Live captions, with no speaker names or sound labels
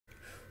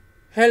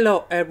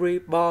Hello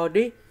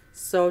everybody.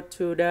 So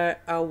today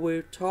I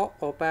will talk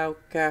about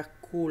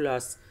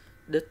calculus.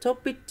 The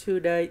topic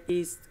today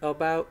is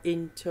about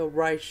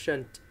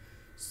integration.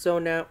 So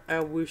now I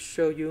will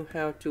show you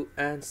how to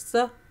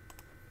answer.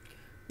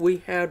 We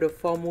have the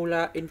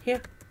formula in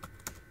here.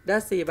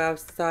 That's about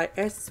sine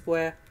s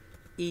squared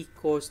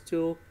equals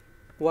to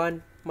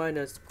 1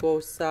 minus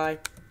cosine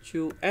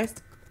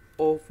 2s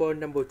over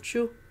number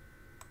 2.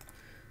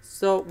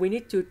 So we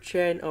need to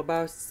change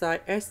about sine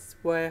s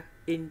squared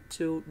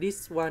into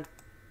this one.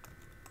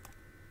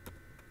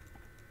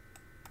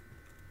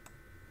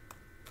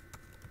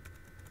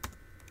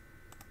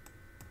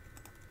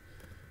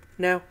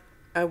 Now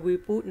I will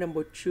put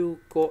number 2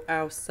 go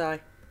outside.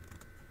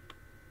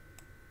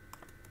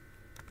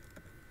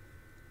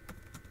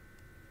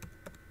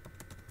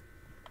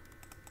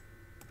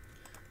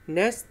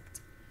 Next,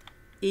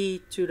 e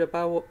to the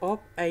power of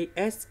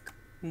as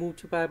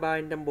multiplied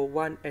by number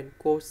 1 and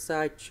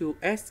cosine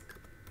 2s.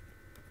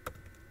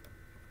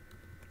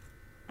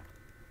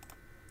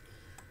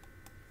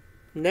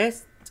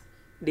 Next,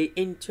 the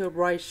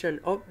integration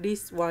of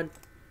this one,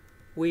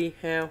 we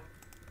have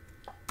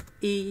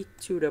e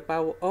to the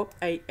power of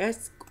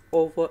as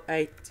over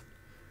 8.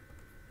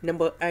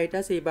 Number 8,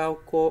 that's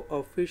about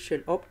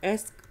coefficient of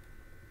s.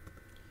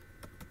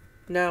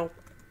 Now,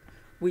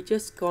 we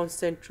just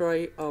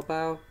concentrate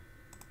about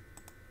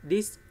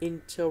this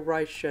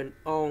integration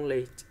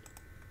only.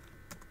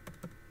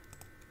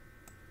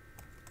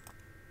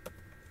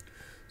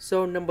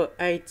 So number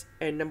 8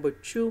 and number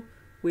 2,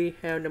 we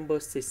have number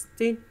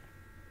 16.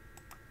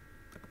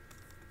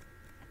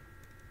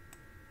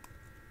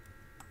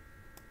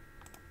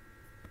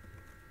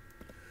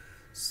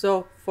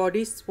 So for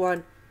this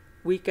one,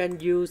 we can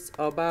use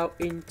about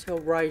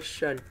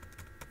integration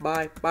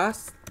by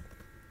parts.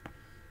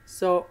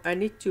 So I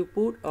need to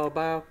put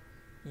about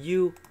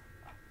u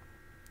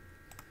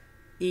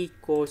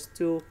equals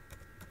to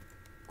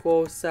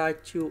cosine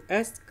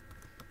 2s.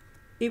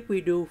 If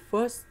we do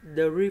first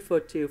the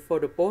derivative for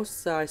the both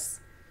sides,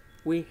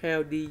 we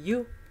have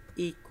du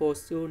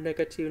equals to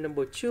negative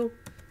number 2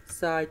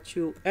 sine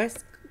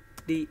 2s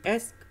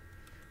ds.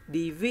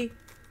 dv,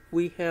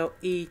 we have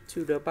e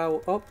to the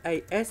power of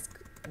as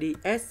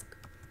ds.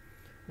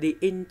 The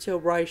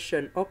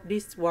integration of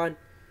this one,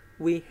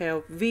 we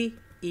have v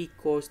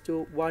equals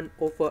to 1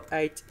 over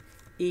 8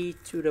 e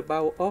to the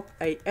power of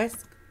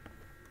as.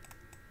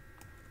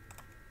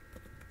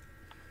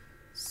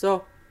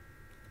 So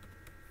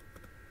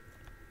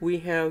we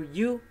have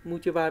u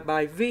multiplied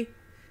by v,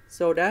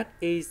 so that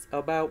is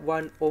about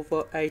 1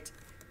 over 8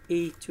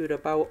 e to the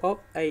power of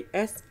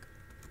as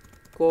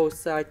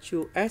cosine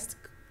 2s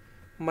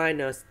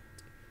minus,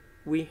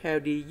 we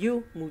have the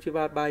u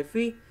multiplied by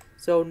v,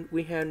 so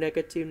we have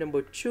negative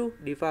number 2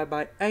 divided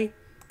by 8,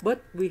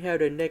 but we have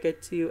the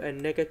negative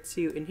and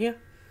negative in here,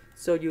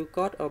 so you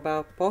got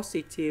about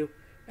positive,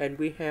 and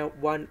we have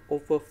 1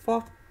 over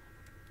 4,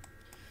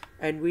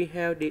 and we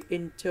have the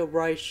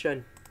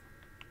integration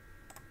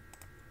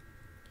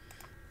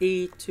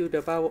e to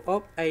the power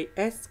of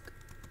as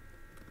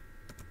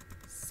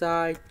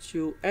sine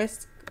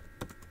 2s.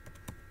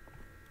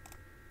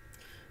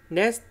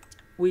 Next,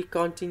 we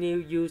continue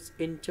use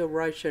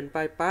integration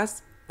by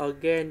parts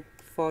again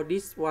for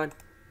this one.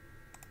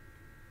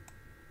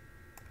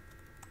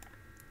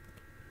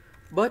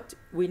 But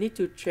we need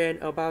to change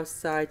about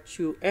sine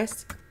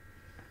 2s.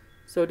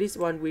 So this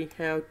one we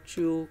have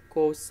 2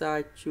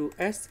 cosine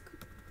 2s.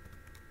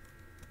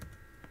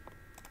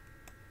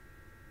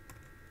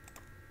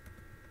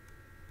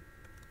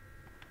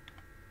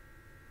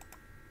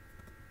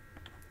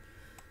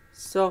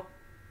 So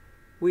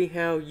we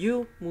have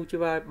u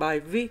multiplied by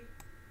v.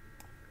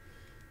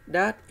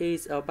 That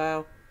is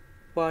about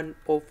 1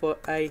 over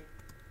 8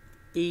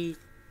 e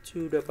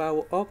to the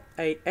power of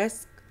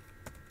as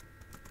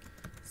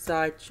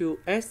sine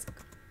 2s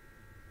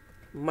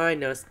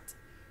minus,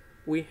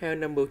 we have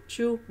number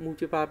 2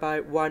 multiplied by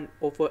 1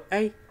 over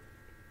 8.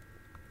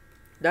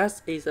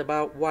 That is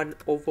about 1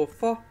 over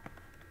 4.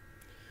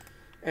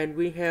 And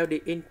we have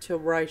the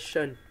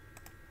integration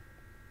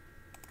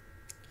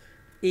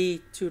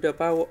e to the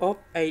power of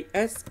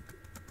as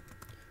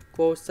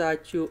cosine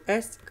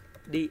 2s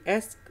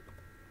ds.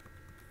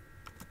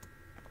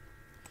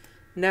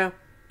 Now,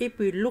 if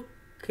we look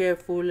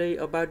carefully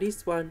about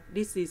this one,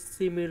 this is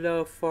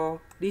similar for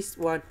this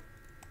one.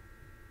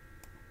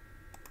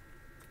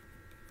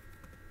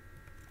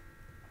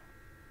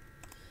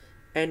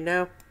 And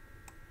now,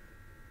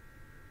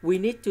 we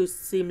need to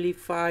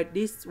simplify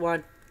this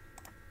one.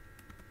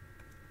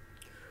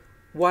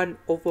 1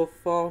 over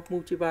 4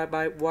 multiplied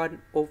by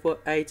 1 over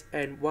 8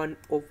 and 1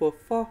 over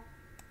 4.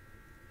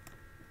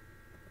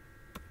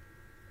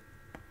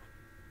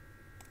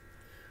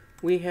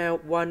 We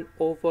have 1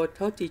 over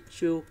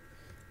 32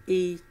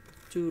 e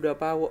to the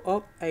power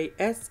of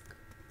as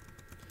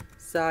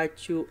sine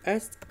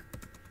 2s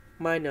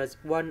minus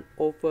 1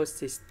 over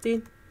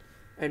 16,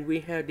 and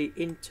we have the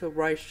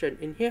integration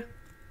in here.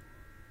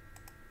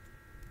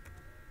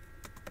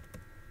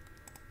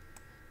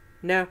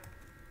 Now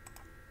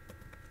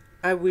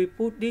I will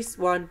put this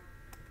one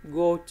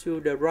go to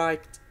the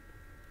right.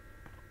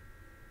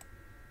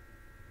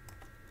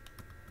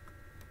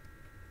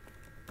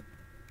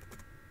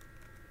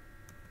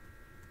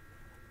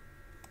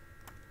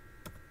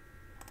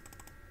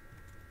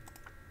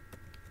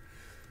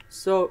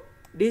 So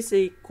this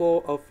is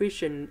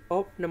coefficient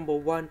of number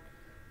 1,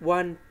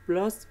 1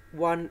 plus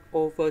 1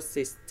 over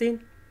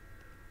 16.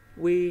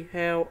 We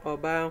have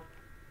about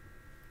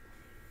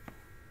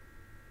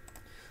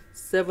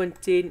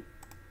 17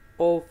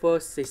 over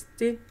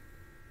 16.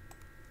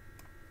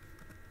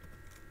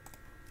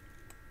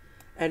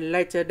 And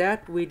later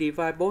that we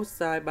divide both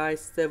sides by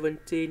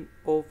 17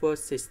 over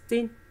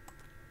 16.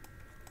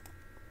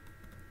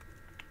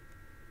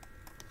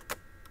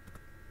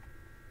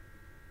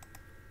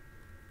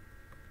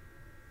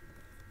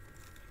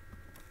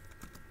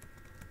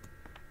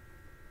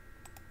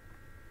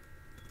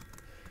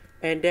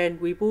 And then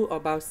we put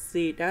about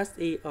c, that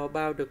is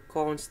about the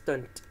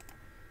constant.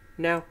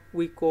 Now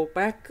we go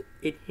back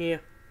in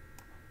here.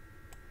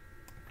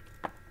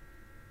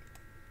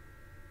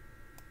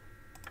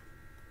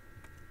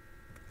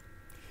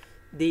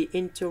 The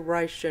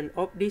interaction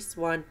of this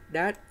one,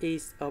 that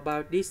is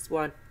about this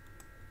one.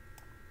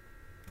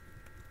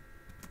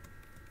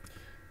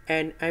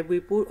 And I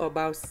will put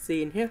about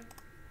c in here.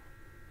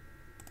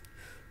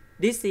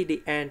 This is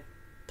the end.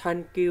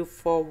 Thank you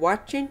for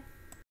watching.